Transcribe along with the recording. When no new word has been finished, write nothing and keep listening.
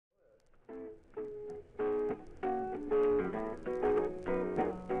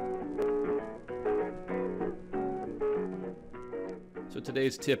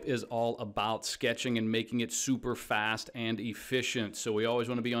Today's tip is all about sketching and making it super fast and efficient. So we always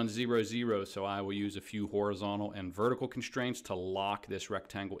want to be on 0, 0. So I will use a few horizontal and vertical constraints to lock this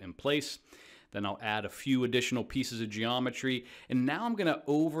rectangle in place. Then I'll add a few additional pieces of geometry. And now I'm going to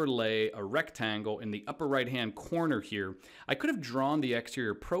overlay a rectangle in the upper right-hand corner here. I could have drawn the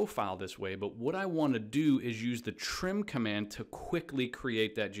exterior profile this way, but what I want to do is use the trim command to quickly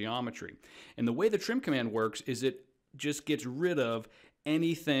create that geometry. And the way the trim command works is it just gets rid of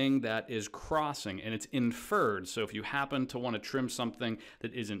anything that is crossing, and it's inferred. So if you happen to want to trim something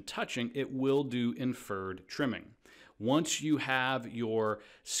that isn't touching, it will do inferred trimming. Once you have your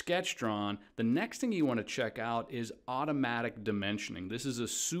sketch drawn, the next thing you want to check out is automatic dimensioning. This is a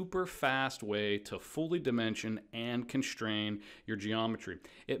super fast way to fully dimension and constrain your geometry.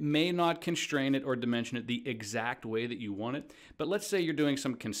 It may not constrain it or dimension it the exact way that you want it, but let's say you're doing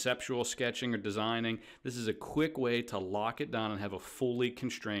some conceptual sketching or designing. This is a quick way to lock it down and have a fully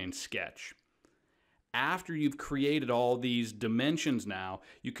constrained sketch. After you've created all these dimensions now,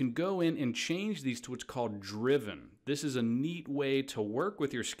 you can go in and change these to what's called driven. This is a neat way to work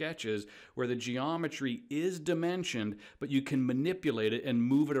with your sketches where the geometry is dimensioned, but you can manipulate it and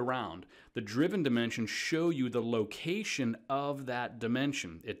move it around. The driven dimensions show you the location of that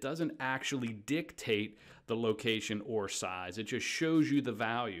dimension. It doesn't actually dictate the location or size. It just shows you the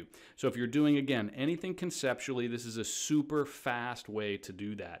value. So if you're doing, again, anything conceptually, this is a super fast way to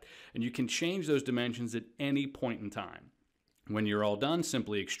do that. And you can change those dimensions at any point in time. When you're all done,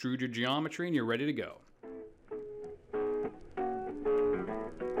 simply extrude your geometry and you're ready to go.